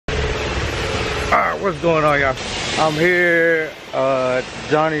What's going on, y'all? I'm here,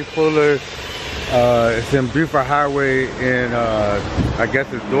 Johnny Fuller's. It's in Buford Highway in, I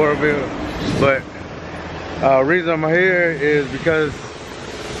guess it's Doraville. But reason I'm here is because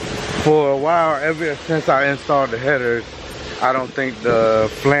for a while, ever since I installed the headers, I don't think the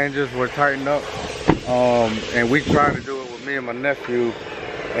flanges were tightened up. And we tried to do it with me and my nephew,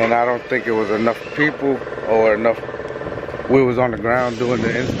 and I don't think it was enough people or enough. We was on the ground doing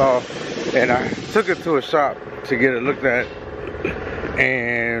the install, and I took it to a shop to get it looked at,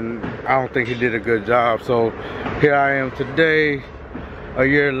 and I don't think he did a good job. So here I am today, a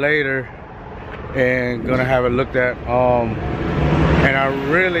year later, and gonna have it looked at. And I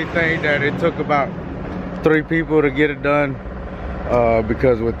really think that it took about 3 people to get it done,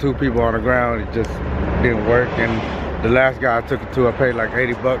 because with 2 people on the ground, it just didn't work. And the last guy I took it to, I paid like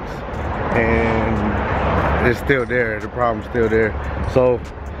 80 bucks, and it's still there. The problem's still there. So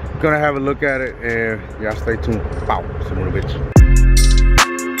gonna have a look at it, and y'all stay tuned. Bow, some little bitch.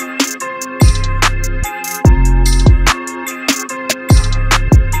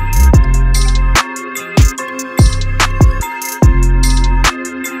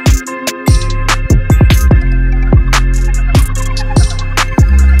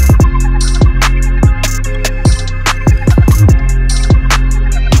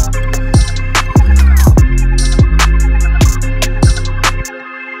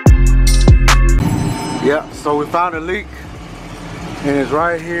 Yeah, so we found a leak, and it's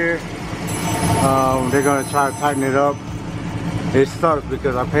right here. They're gonna try to tighten it up. It sucks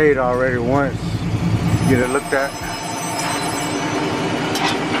because I paid already once to get it looked at.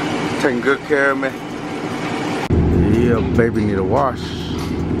 Taking good care of me. Yeah, baby need a wash.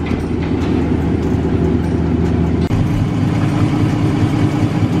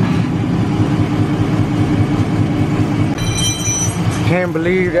 Can't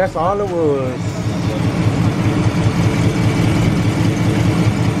believe that's all it was.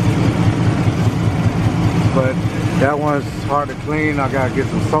 But that one's hard to clean. I gotta get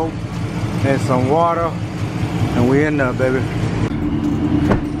some soap and some water, and we in there, baby.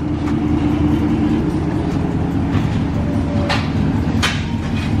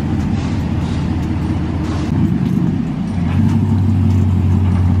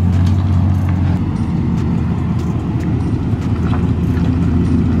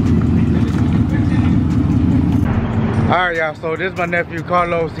 Alright, y'all, so this is my nephew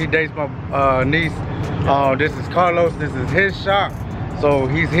Carlos. He dates my niece. This is Carlos. This is his shop. So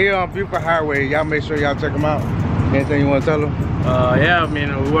he's here on Buford Highway. Y'all make sure y'all check him out. Anything you want to tell him? Yeah, I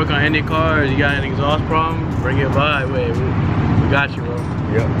mean, we work on any car. You got an exhaust problem, bring it by. We got you, bro.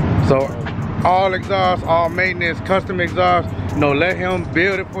 Yep. So all exhaust, all maintenance, custom exhaust. You know, let him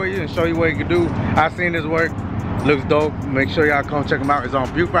build it for you and show you what he can do. I seen his work. Looks dope. Make sure y'all come check him out. It's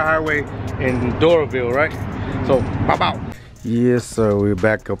on Buford Highway in Doraville, right? So, pop out. Yes, sir. We're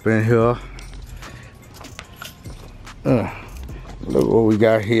back up in here. Look what we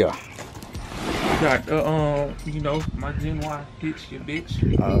got here. Got you know, my Gen Y Hitch, your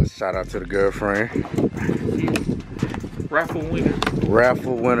bitch. Shout out to the girlfriend. Raffle winner.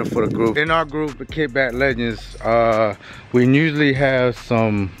 Raffle winner for the group. In our group, the Kickback Legends, we usually have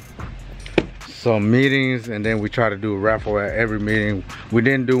some meetings, and then we try to do a raffle at every meeting. We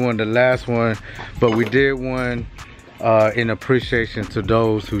didn't do one the last one, but we did one in appreciation to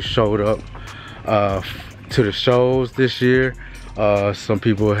those who showed up to the shows this year. Some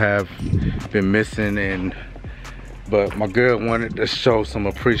people have been missing, but my girl wanted to show some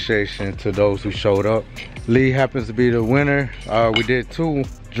appreciation to those who showed up. Lee happens to be the winner. We did 2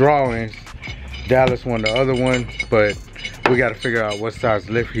 drawings. Dallas won the other one, but we got to figure out what size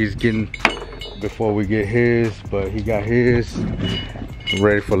lift he's getting before we get his. But he got his.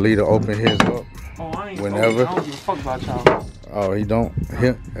 Ready for Lee to open his up whenever. I don't give a fuck about y'all. Oh, he don't.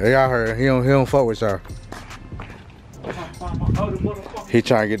 Y'all heard he don't fuck with y'all. He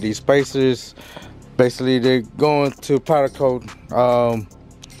trying to get these spacers. Basically, they're going to powder coat.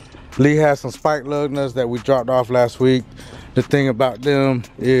 Lee has some spike lug nuts that we dropped off last week. The thing about them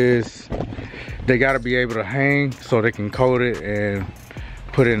is they got to be able to hang so they can coat it and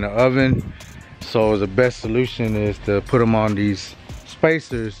put it in the oven. So the best solution is to put them on these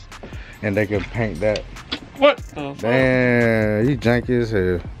spacers, and they can paint that. What the fuck? Damn, you janky as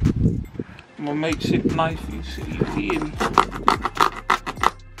hell. I'm gonna make shit nice for you, shit. You kidding?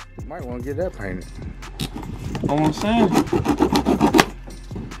 You might want to get that painted. Know what I'm saying?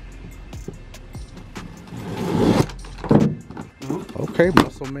 Okay,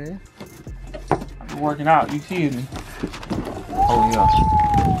 muscle man. I'm working out, you kidding me? Oh yeah.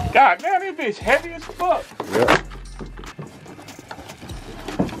 God damn, this bitch heavy as fuck. Yep.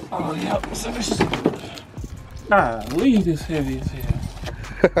 Oh, yep. So this is... Nah, leave this heavy as hell.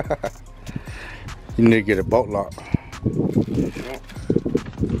 You need to get a bolt lock.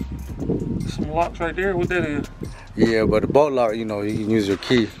 Some locks right there. What that is? Yeah, but the bolt lock, you know, you can use your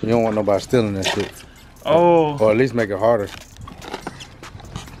key. You don't want nobody stealing that shit. Oh. Or at least make it harder.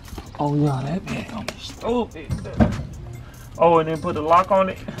 Oh, yeah, that bit gonna be stupid. Oh, and then put the lock on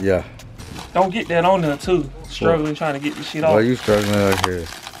it? Yeah. Don't get that on there, too. Struggling trying to get this shit off. Oh, you struggling out here.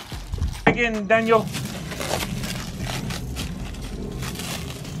 Again, Daniel.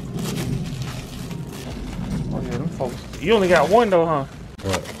 Oh, yeah, them folks. You only got one, though, huh?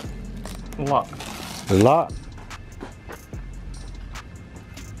 What? The lock. The lock?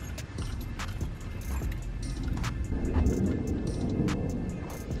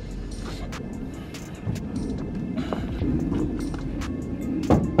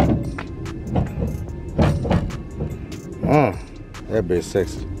 That bitch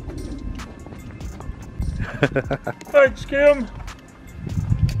sexy. Thanks, Kim.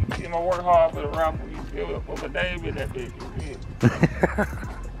 You know, work hard for the raffle. You feel it for my baby, that bitch is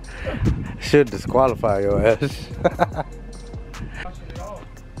good. Should disqualify your ass. Because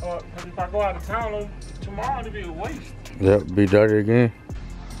if I go out of town tomorrow, it'll be a waste. Yep, be dirty again.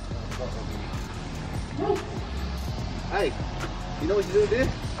 Hey, you know what you do with this?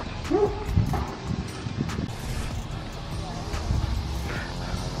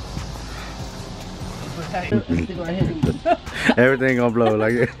 Everything gonna blow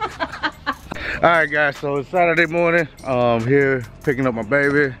like it. Alright guys, so it's Saturday morning. Here picking up my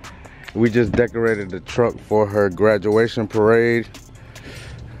baby. We just decorated the truck for her graduation parade.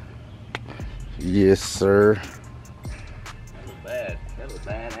 Yes, sir. That was bad. That was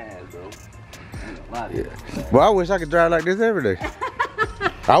badass, bro. Yeah. Well, I wish I could drive like this every day.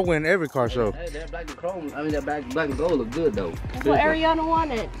 I win every car show. Hey, that black and chrome, I mean that black and gold look good though. That's what Ariana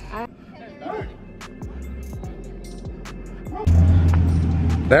wanted.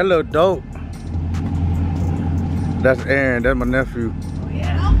 That look dope. That's Aaron, that's my nephew. Oh,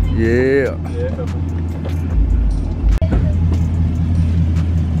 yeah. Yeah.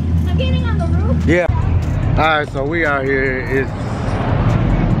 I'm getting on the roof. Yeah. Alright, so we out here. It's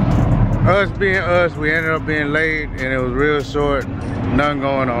us being us. We ended up being late and it was real short. Nothing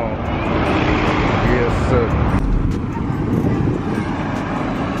going on. Yes, sir.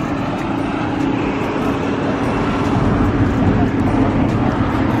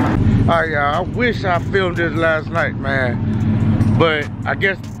 Alright, y'all. I wish I filmed this last night, man. But I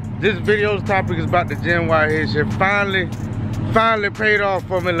guess this video's topic is about the Gen Y Hitch. It finally paid off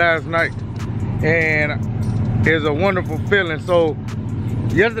for me last night. And it's a wonderful feeling. So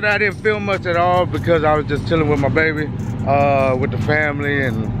yesterday I didn't film much at all because I was just chilling with my baby, with the family,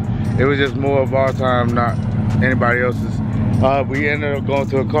 and it was just more of our time, not anybody else's. We ended up going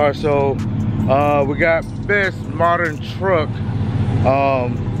to a car show. We got best modern truck.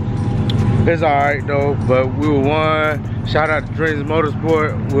 It's alright though, but we were one. Shout out to Dreams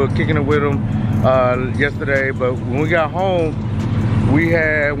Motorsport. We were kicking it with them yesterday, but when we got home, we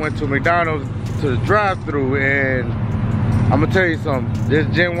went to McDonald's to the drive-thru, and I'm gonna tell you something. This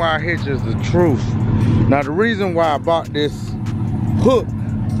Gen Y Hitch is the truth. Now the reason why I bought this hook,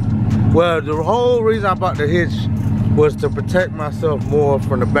 well, the whole reason I bought the hitch was to protect myself more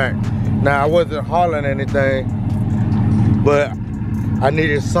from the back. Now I wasn't hauling anything, but I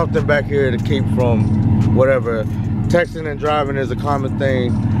needed something back here to keep from whatever. Texting and driving is a common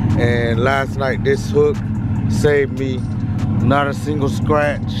thing, and last night this hook saved me. Not a single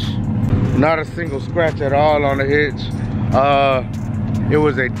scratch. Not a single scratch at all on the hitch. It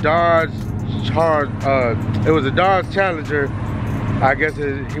was a Dodge Challenger. I guess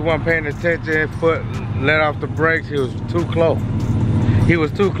he wasn't paying attention, foot let off the brakes. He was too close. He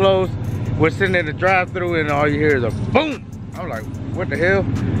was too close. We're sitting in the drive-thru and all you hear is a boom. I'm like, what the hell?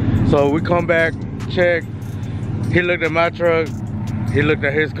 So we come back, check. He looked at my truck, he looked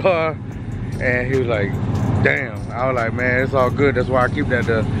at his car, and he was like, damn. I was like, man, it's all good. That's why I keep that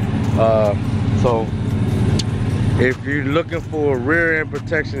there. So if you're looking for rear end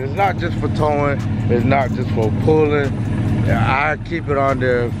protection, it's not just for towing, it's not just for pulling. I keep it on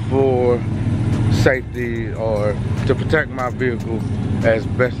there for safety or to protect my vehicle as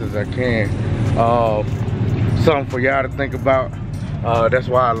best as I can. Something for y'all to think about. That's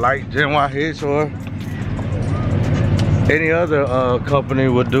why I like Gen Y Hitch, or any other company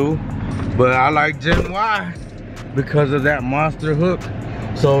would do, but I like Gen Y because of that monster hook.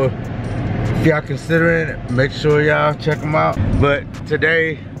 So if y'all considering it, make sure y'all check them out. But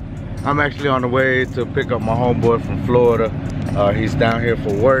today I'm actually on the way to pick up my homeboy from Florida. He's down here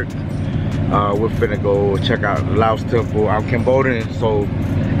for work. We're finna go check out Laos Temple. I'm Cambodian, so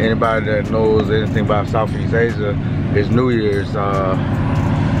Anybody that knows anything about Southeast Asia, it's New Year's.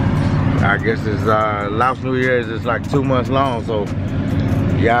 I guess it's Laos New Year's is like 2 months long, so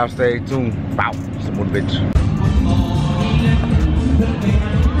y'all stay tuned. Bow, some more bitch.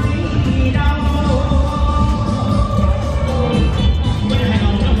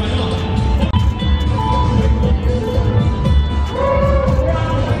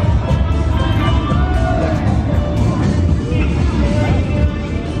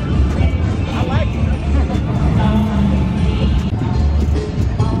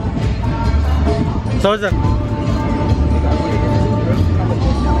 So it's a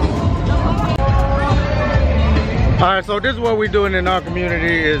alright, so this is what we're doing in our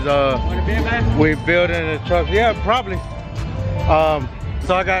community is we building the trucks. Yeah, probably.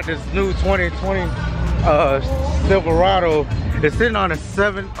 So I got this new 2020 Silverado. It's sitting on a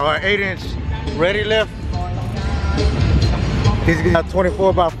 7 or 8-inch ready lift. He's got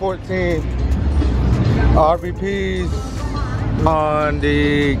 24 by 14 RBPs on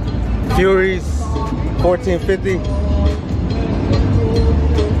the Furies 1450.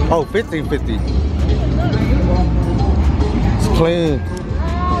 Oh, 1550. It's clean.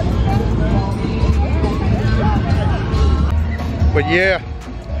 But yeah,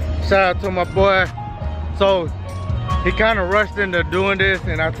 shout out to my boy. So he kind of rushed into doing this,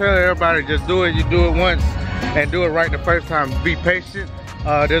 and I tell everybody, just do it. You do it once and do it right the first time. Be patient.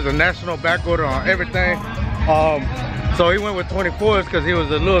 There's a national back order on everything. So he went with 24s because he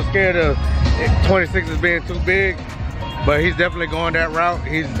was a little scared of 26s being too big, but he's definitely going that route.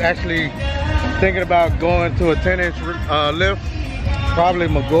 He's actually thinking about going to a 10-inch lift, probably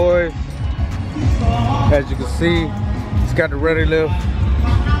McGoy's. As you can see, he's got the ready lift.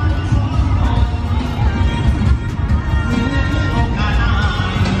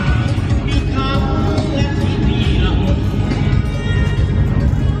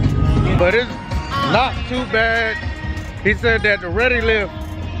 But it's not too bad. He said that the ready lift,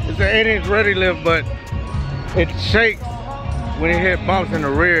 it's an 8-inch ready lift, but it shakes when he hit bumps in the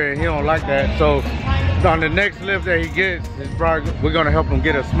rear, and he don't like that. So on the next lift that he gets, it's probably, we're gonna help him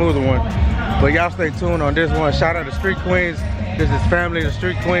get a smoother one. But y'all stay tuned on this one. Shout out to Street Queens. This is family, the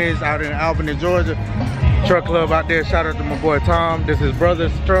Street Queens out in Albany, Georgia. Truck club out there. Shout out to my boy Tom. This is his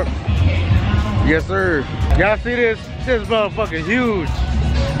brother's truck. Yes, sir. Y'all see this? This motherfucker huge.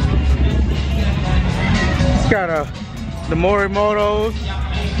 It's got the Morimoto's,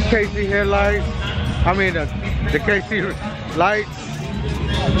 KC headlights. I mean the KC lights.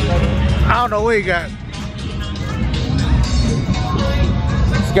 I don't know what he got.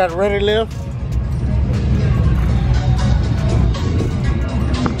 It's got a ready lift.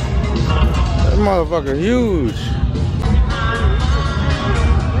 That motherfucker huge.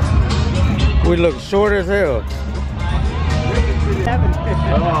 We look short as hell.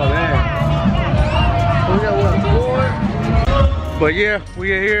 Oh man. But yeah,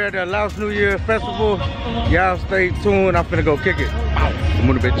 we are here at the Laos New Year Festival. Y'all stay tuned. I'm finna go kick it. Ow, I'm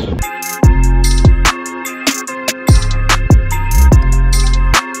on the bitch.